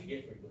 sir. How do you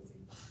get frequency?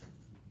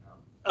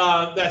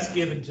 That's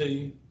given to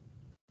you.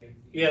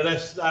 Yeah,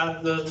 that's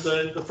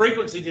the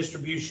frequency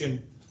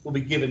distribution will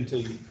be given to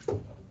you.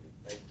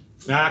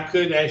 Now I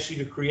could ask you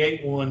to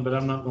create one, but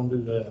I'm not going to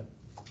do that.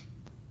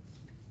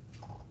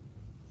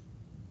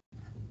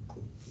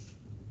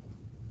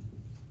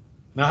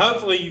 Now,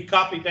 hopefully you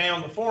copy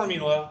down the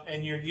formula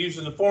and you're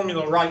using the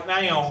formula right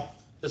now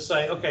to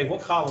say, okay,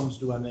 what columns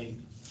do I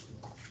need?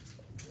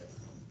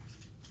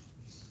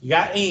 You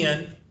got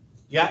N,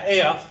 you got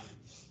F,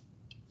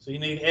 so So you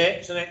need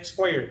x and x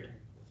squared.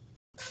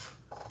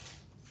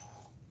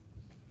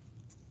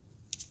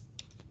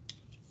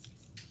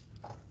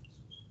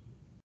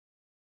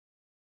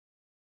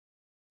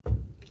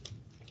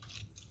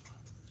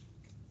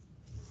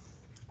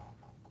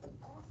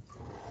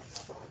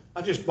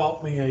 I just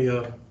bought me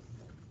a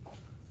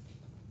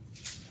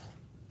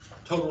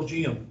Total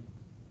Gym.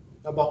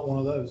 I bought one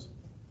of those.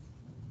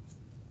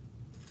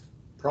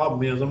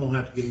 Problem is, I'm gonna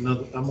have to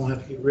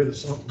get rid of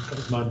something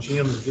because my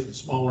gym is getting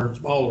smaller and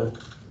smaller.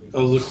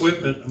 Those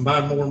equipment, I'm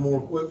buying more and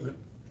more equipment.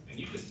 And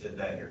you just did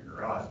that in your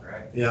garage,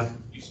 right? Yeah,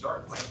 You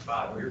started like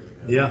 5 years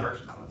ago. Yeah.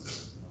 First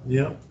concert.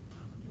 yeah.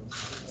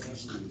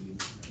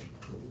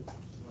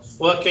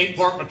 Well, I can't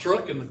park my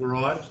truck in the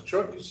garage. The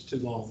truck is too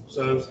long,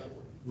 so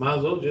might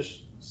as well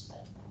just.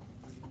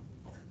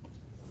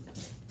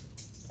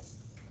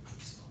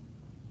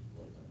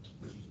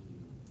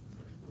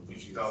 You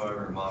should go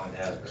over to mom and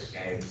dad's for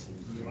games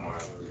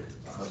tomorrow.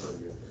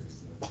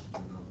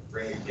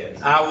 Bring your kids.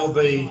 I will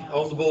be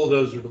on the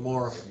bulldozer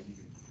tomorrow.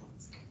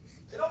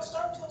 They don't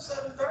start till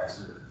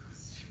 7:30.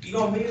 You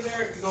gonna be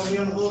there? You gonna be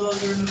on the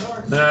bulldozer in the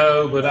dark?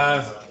 No, but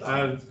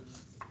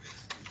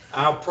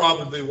I'll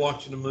probably be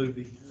watching a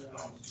movie.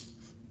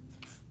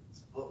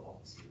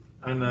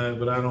 I know,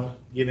 but I don't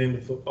get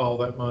into football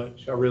that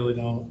much. I really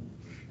don't.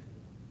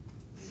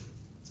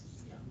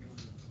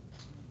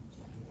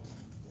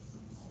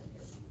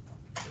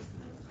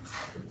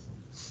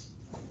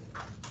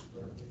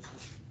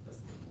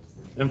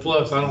 And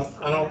plus, I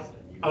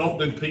don't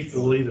do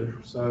people either.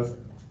 So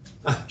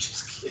I'm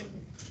just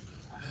kidding.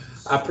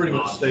 I pretty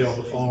much stay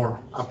on the farm.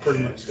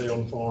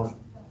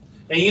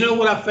 And you know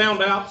what I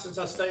found out since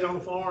I stayed on the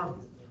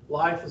farm?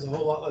 Life is a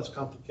whole lot less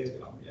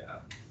complicated. Yeah.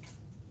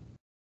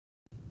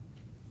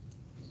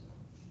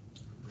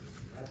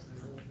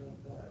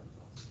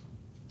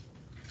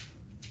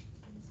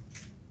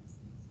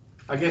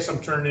 I guess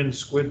I'm turning into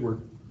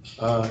Squidward.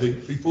 I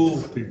hate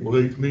people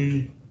hate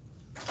me.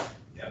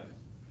 Yep.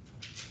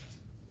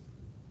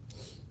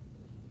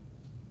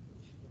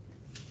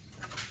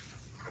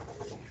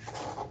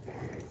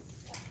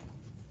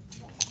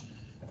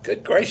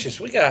 Good gracious,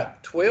 we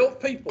got 12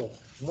 people.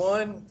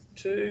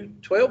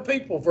 12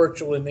 people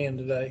virtualing in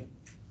today.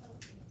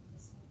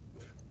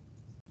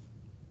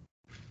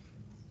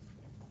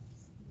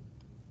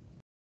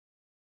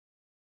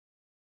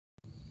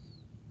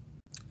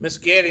 Miss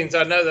Gettings,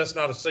 I know that's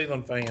not a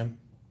ceiling fan.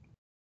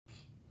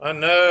 I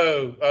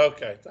know.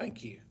 Okay,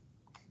 thank you.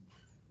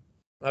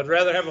 I'd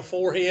rather have a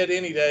forehead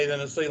any day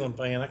than a ceiling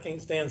fan. I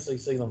can't stand to see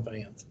ceiling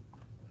fans.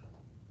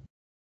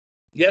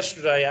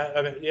 Yesterday I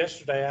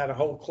had a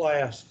whole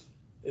class,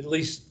 at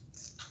least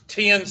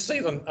 10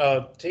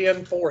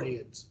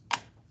 foreheads.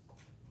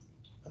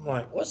 I'm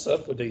like, what's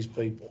up with these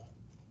people?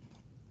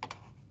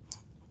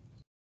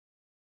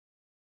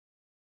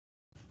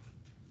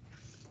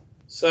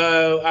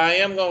 So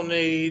I'm gonna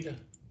need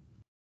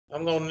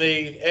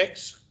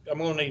X. I'm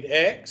gonna need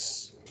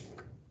X.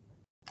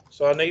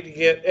 So I need to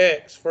get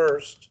X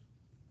first.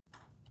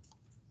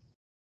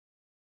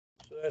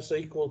 So that's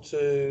equal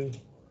to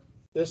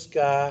this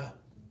guy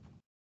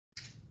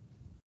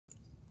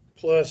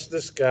plus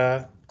this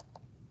guy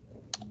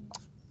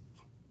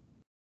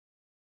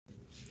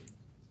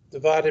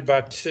divided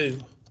by 2.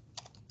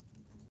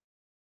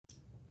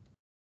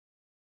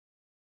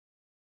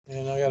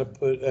 And I got to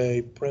put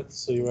a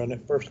parenthesis around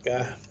that first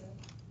guy.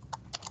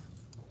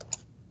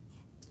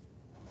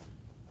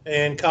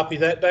 And copy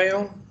that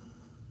down.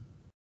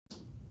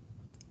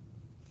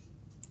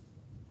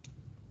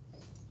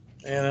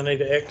 And I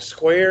need an x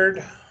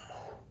squared.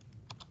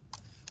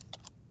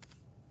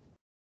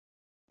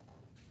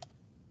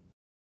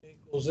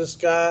 Equals this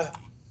guy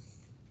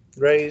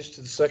raised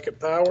to the second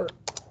power.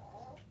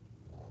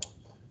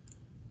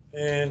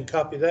 And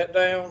copy that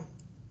down.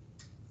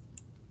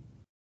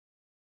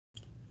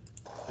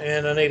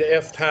 And I need an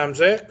f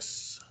times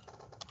x.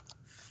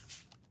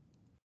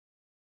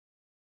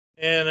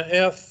 And an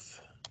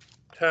f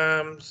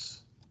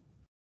times,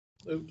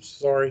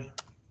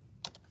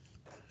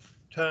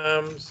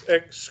 times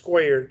x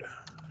squared.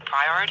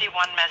 Priority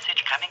 1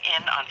 message coming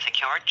in on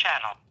secured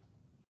channel.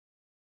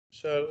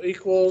 So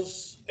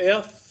equals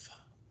f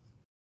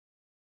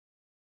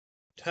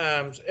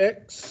times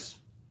x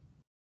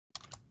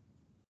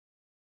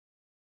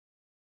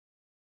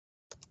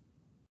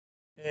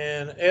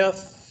and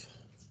f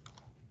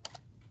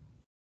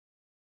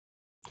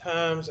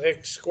times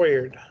x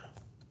squared.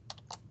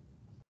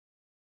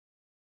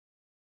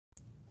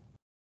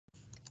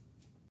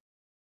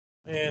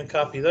 And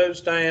copy those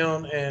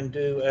down and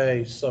do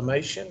a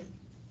summation.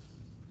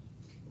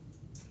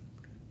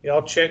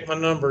 Y'all check my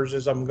numbers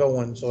as I'm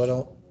going so I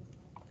don't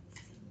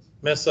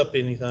mess up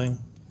anything.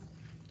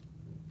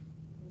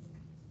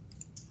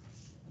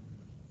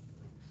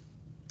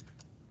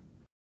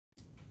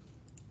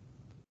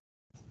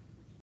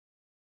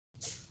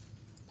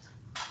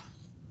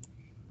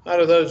 How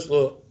do those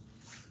look?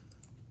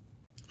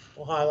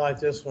 We'll highlight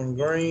this one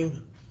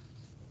green.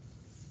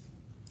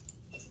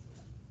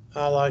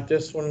 Highlight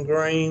this one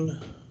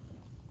green.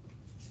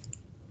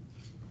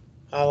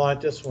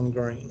 Highlight this one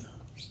green.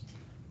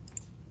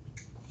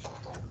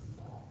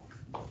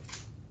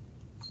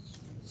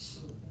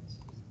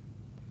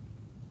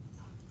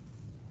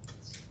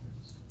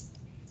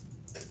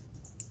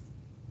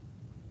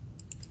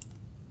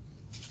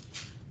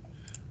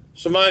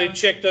 Somebody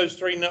check those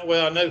three,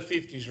 well, I know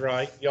 50's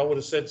right. Y'all would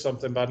have said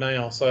something by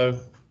now. So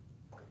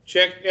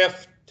check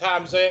F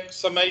times X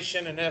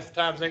summation and F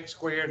times X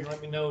squared and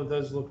let me know if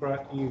those look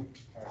right to you.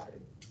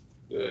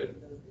 Good.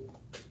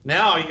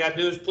 Now all you got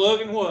to do is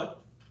plug and what?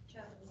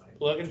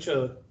 Plug and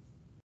chug.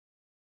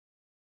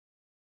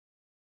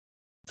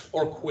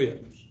 Or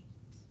quit.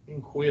 You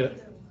can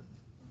quit.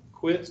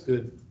 Quit's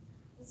good.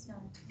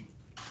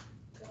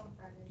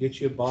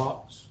 Get you a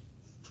box,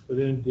 put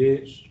it in a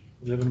ditch,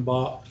 live in a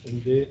box, in a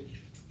ditch.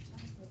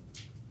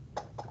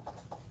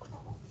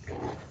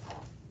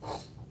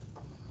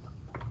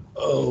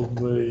 Oh,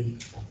 me.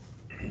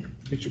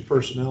 Get your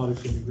personality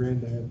from your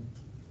granddad.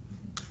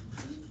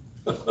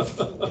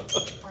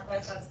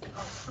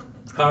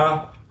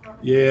 Huh?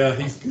 Yeah,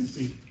 he's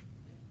goofy.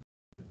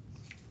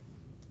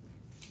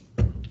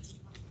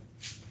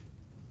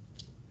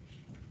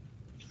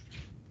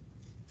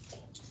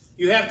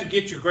 You have to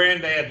get your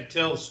granddad to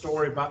tell a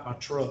story about my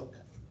truck.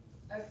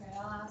 Okay,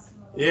 I'll ask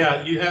him.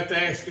 Yeah, you have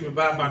to ask him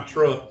about my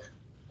truck.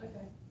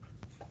 Okay.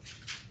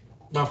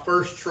 My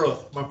first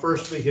truck, my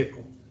first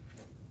vehicle.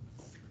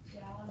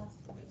 Yeah, I'll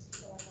ask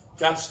him.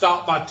 Got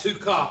stopped by 2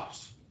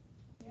 cops.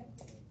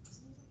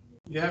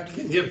 You have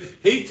to get him.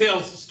 He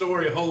tells the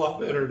story a whole lot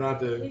better than I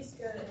do. He's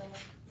good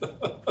at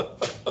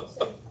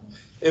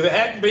If it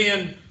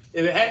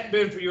hadn't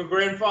been for your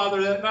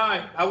grandfather that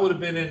night, I would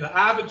have been in the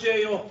Iva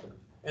jail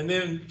and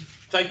then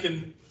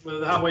taken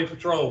with the highway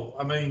patrol.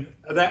 I mean,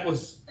 that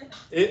was,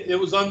 it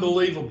was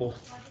unbelievable.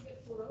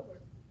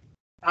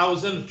 I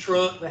was in a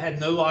truck that had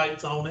no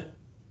lights on it.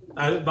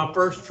 My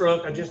first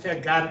truck, I just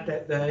had got it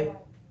that day,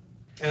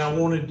 and I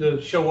wanted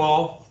to show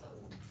off.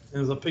 It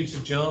was a piece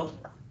of junk.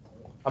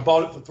 I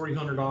bought it for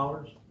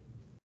 $300.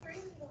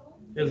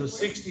 It was a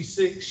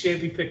 66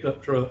 Chevy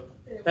pickup truck.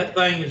 That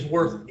thing is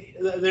worth,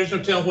 there's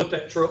no telling what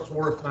that truck's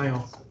worth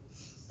now.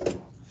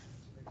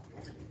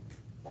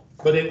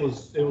 But it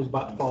was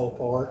about to fall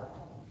apart.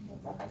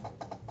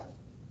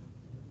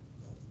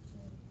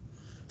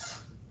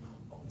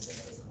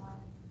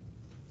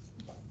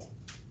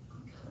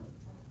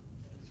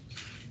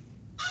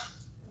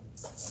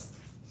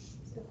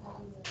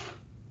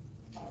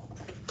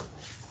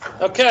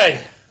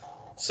 Okay,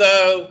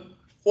 so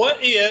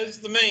what is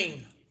the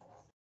mean?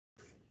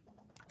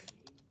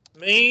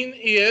 Mean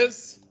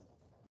is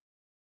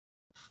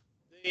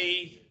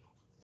the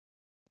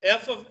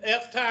F of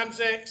F times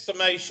X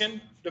summation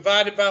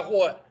divided by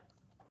what?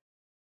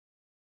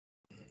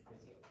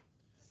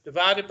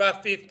 Divided by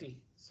 50.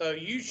 So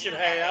you should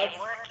have,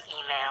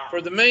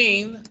 for the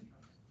mean,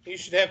 you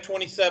should have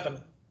 27.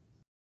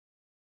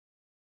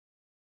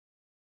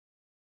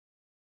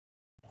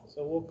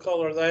 So we'll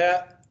color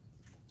that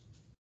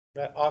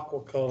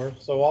aqua color.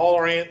 So all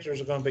our answers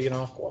are going to be in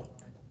aqua.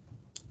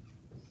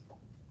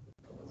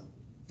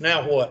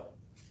 Now what?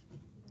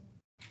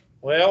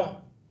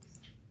 Well,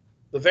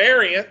 the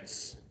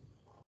variance,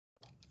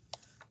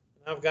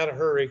 I've got to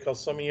hurry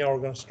because some of y'all are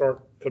going to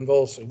start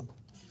convulsing.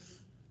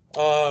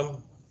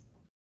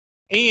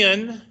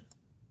 N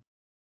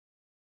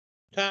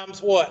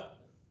times what?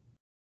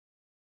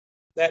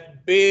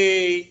 That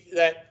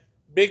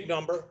big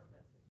number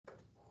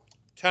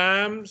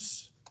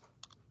times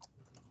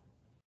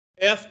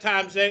F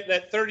times A,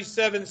 that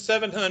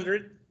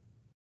 37,700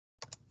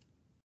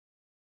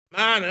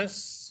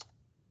 minus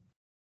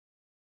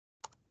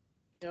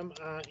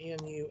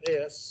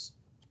minus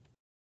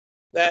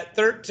that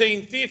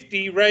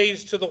 1350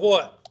 raised to the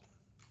what?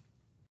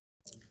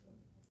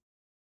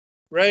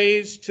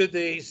 Raised to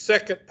the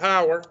second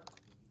power.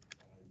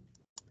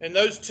 And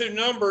those two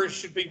numbers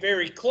should be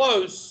very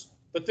close,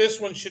 but this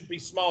one should be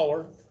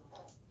smaller.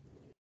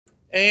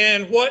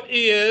 And what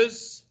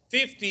is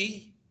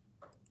 50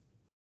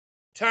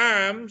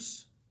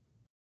 times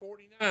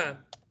 49?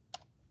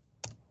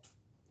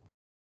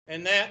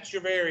 And that's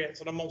your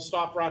variance. And I'm going to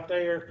stop right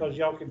there because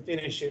y'all can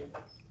finish it.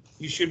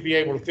 You should be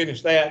able to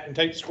finish that and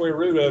take the square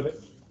root of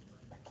it.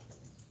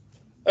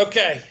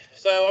 Okay,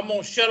 so I'm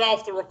going to shut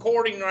off the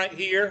recording right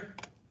here.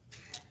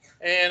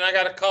 And I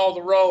got to call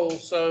the roll.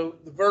 So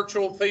the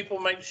virtual people,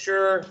 make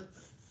sure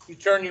you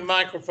turn your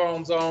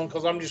microphones on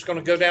because I'm just going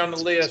to go down the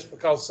list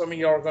because some of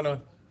y'all are going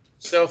to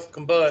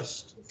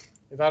self-combust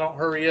if I don't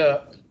hurry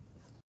up.